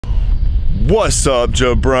What's up,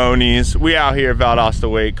 jabronis? We out here at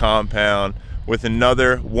Valdosta Weight Compound with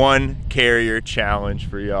another one carrier challenge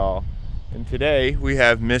for y'all. And today we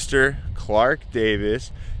have Mr. Clark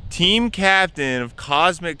Davis, team captain of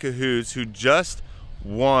Cosmic Cahoots, who just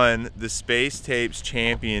won the Space Tapes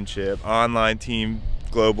Championship online team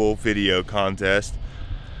global video contest.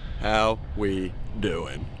 How we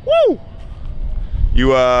doing? Woo!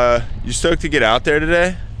 You stoked to get out there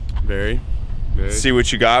today? Very. See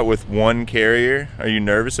what you got with one carrier. Are you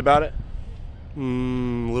nervous about it? A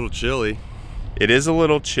little chilly. It is a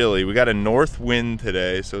little chilly. We got a north wind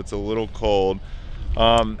today, so it's a little cold.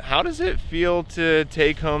 How does it feel to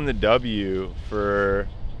take home the W for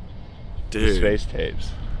the Space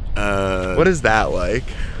Tapes? What is that like?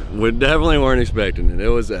 We definitely weren't expecting it. It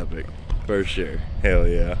was epic, for sure. Hell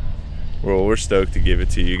yeah. Well, we're stoked to give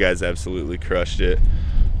it to you. You guys absolutely crushed it.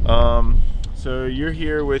 So you're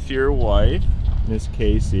here with your wife, Miss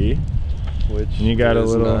Casey, Which and you got a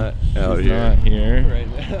little not out she's here not here right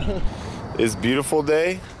now. It's a beautiful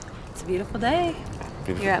day. It's a beautiful day.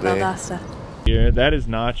 Beautiful You're at day. Valdosta. Here, that is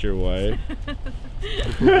not your wife.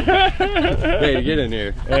 Hey, get in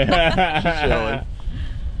here. Chilling.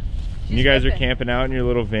 You guys are camping out in your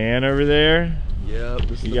little van over there. Yep,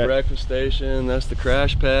 this is the breakfast station. That's the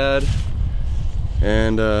crash pad.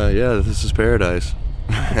 And yeah, this is paradise.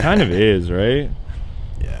 It kind of is, right?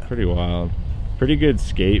 Yeah. Pretty wild. Pretty good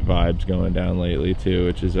skate vibes going down lately too,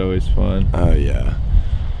 which is always fun. Oh yeah.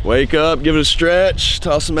 Wake up, give it a stretch,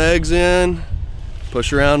 toss some eggs in,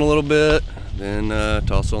 push around a little bit, then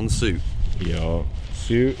toss on the suit. Yo,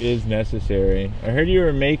 suit is necessary. I heard you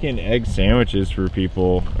were making egg sandwiches for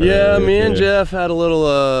people. Yeah, me and Jeff had a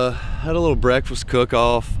little breakfast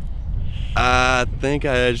cook-off. I think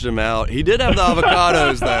I edged him out. He did have the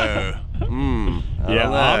avocados though. Yeah,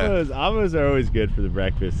 avos are always good for the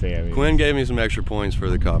breakfast sandwich. Quinn gave me some extra points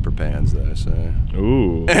for the copper pans though, so.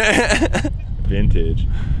 Ooh, vintage.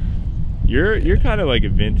 You're kind of like a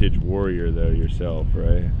vintage warrior though yourself,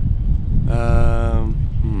 right? I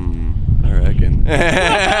reckon.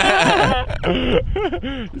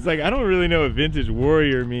 It's like, I don't really know what vintage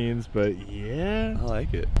warrior means, but yeah. I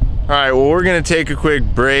like it. All right, well, we're gonna take a quick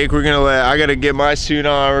break. I gotta get my suit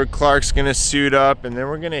on, Clark's gonna suit up, and then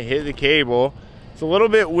we're gonna hit the cable. It's a little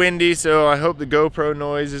bit windy, so I hope the GoPro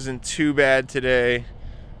noise isn't too bad today,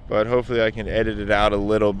 but hopefully I can edit it out a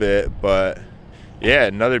little bit. But yeah,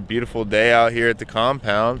 another beautiful day out here at the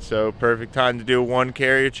compound, so perfect time to do a one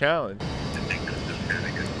carrier challenge.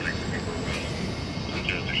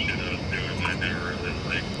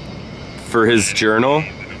 For his journal?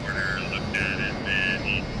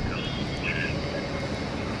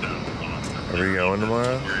 Are we going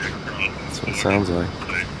tomorrow? That's what it sounds like.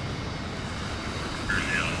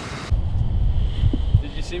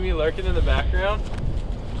 Did you see me lurking in the background?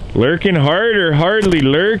 Lurking hard or hardly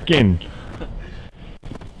lurking?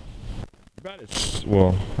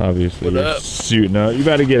 Well, obviously you're suiting up. You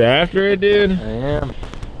about to get after it, dude? I am.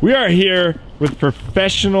 We are here with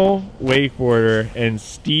professional wakeboarder and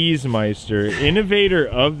Steezmeister, innovator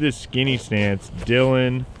of the skinny stance,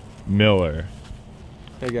 Dylan Miller.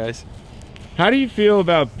 Hey guys. How do you feel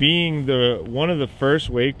about being one of the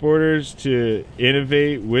first wakeboarders to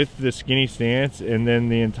innovate with the skinny stance and then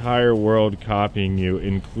the entire world copying you,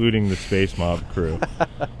 including the Space Mob crew?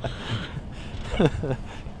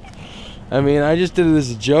 I mean, I just did it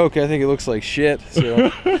as a joke. I think it looks like shit,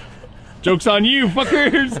 so. Joke's on you,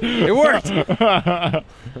 fuckers! It worked!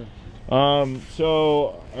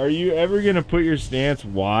 So are you ever gonna put your stance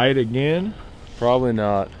wide again? Probably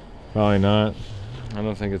not. Probably not. I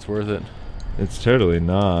don't think it's worth it. It's totally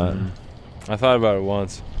not. I thought about it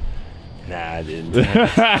once. Nah, I didn't.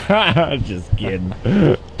 Just kidding.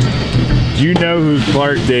 Do you know who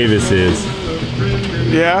Clark Davis is?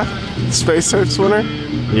 Yeah, Space Tapes winner.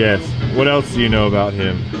 Yes. What else do you know about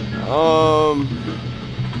him?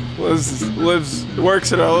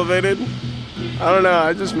 Works at Elevated. I don't know,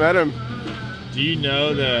 I just met him. Do you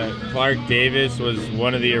know that Clark Davis was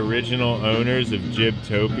one of the original owners of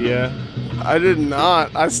Jibtopia? I did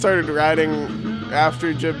not. I started riding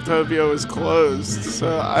after Jibtopia was closed,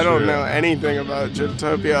 so I don't know anything about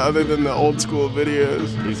Jibtopia other than the old school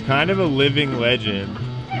videos. He's kind of a living legend.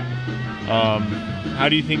 How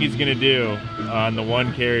do you think he's gonna do on the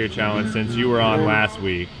one carrier challenge since you were on last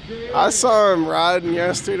week? I saw him riding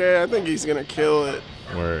yesterday. I think he's gonna kill it.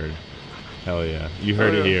 Word. Hell yeah. You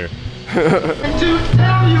heard it here.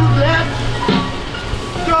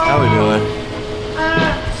 How we doing?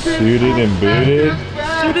 Suited and booted.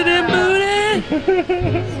 Suited and booted.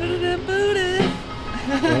 Suited and booted.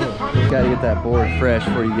 Gotta get that board fresh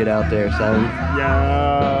before you get out there, son.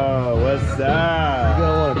 Yo, what's up? You're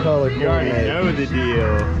gonna want to color You already know the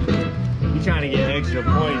deal. You trying to get extra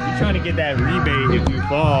points. You trying to get that rebate if you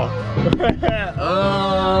fall.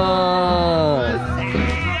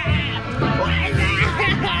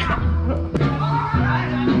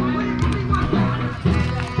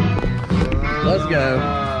 Let's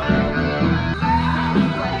go.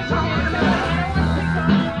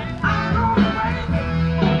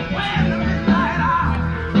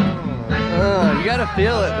 You gotta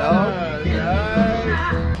feel it, dog.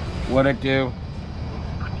 What it do?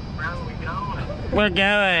 We're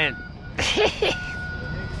going.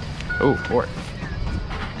 Oh, port.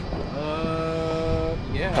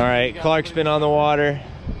 Yeah. All right, Clark's been on the water.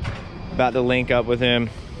 About to link up with him.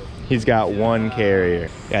 He's got one carrier.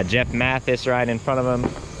 Got Jeff Mathis right in front of him.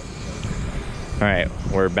 All right,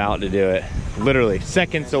 we're about to do it. Literally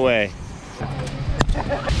seconds away.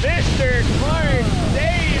 Mr. Clark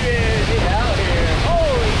Davis is out here.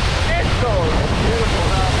 Holy pickles! Beautiful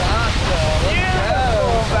Valdosta.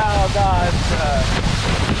 Beautiful Valdosta.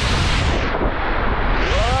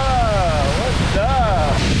 Whoa, what's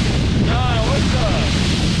up? Oh, what's up?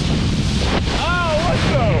 Oh,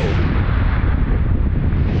 what's up?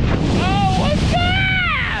 Oh, what's up?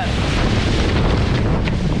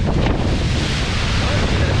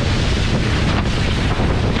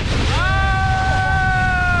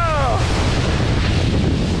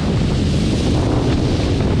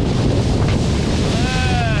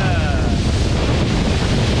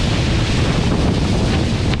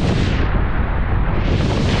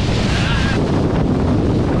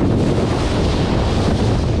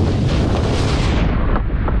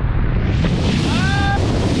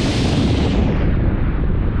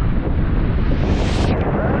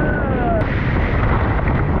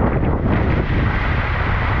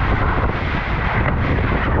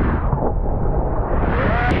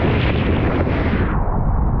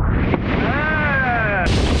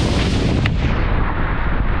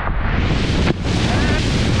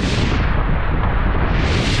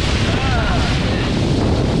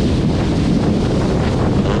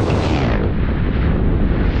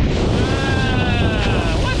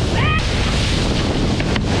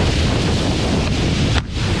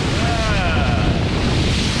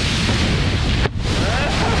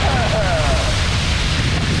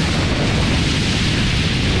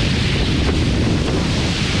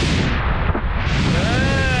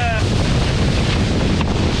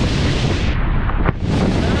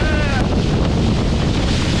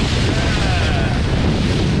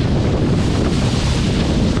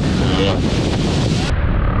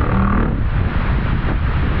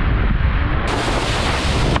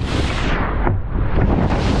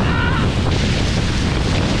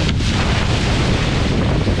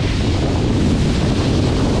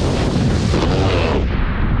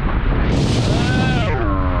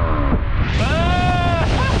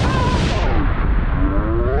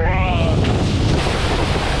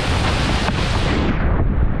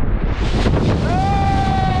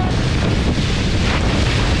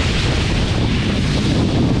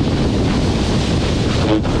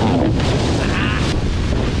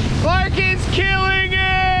 Clark is killing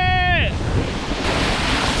it!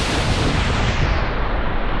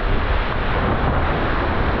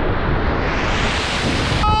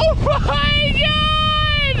 Oh my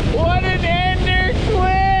god! What an ender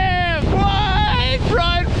clip! What?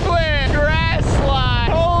 Front flip! Grass slide!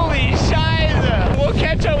 Holy shiza! We'll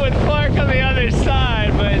catch up with Clark on the other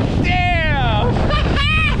side, but damn!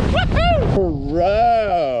 Woohoo!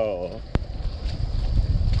 Bro!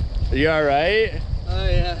 You alright? Oh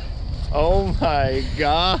yeah. Oh my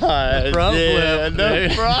god. The front flip, The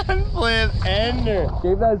dude. front flip ender.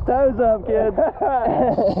 Keep those toes up, kid.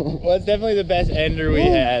 Well, it's definitely the best ender we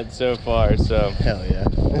had so far, so Hell yeah.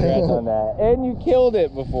 congrats on that. And you killed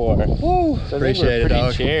it before. Woo. So Appreciate it, pretty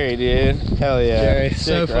dog. cherry, dude. Hell yeah. Jerry, Sick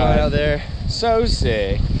so fun ride. out there. So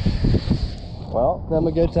sick. Well, Nothing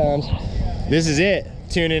but good times. this is it.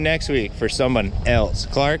 Tune in next week for someone else.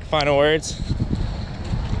 Clark, final words?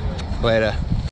 Later.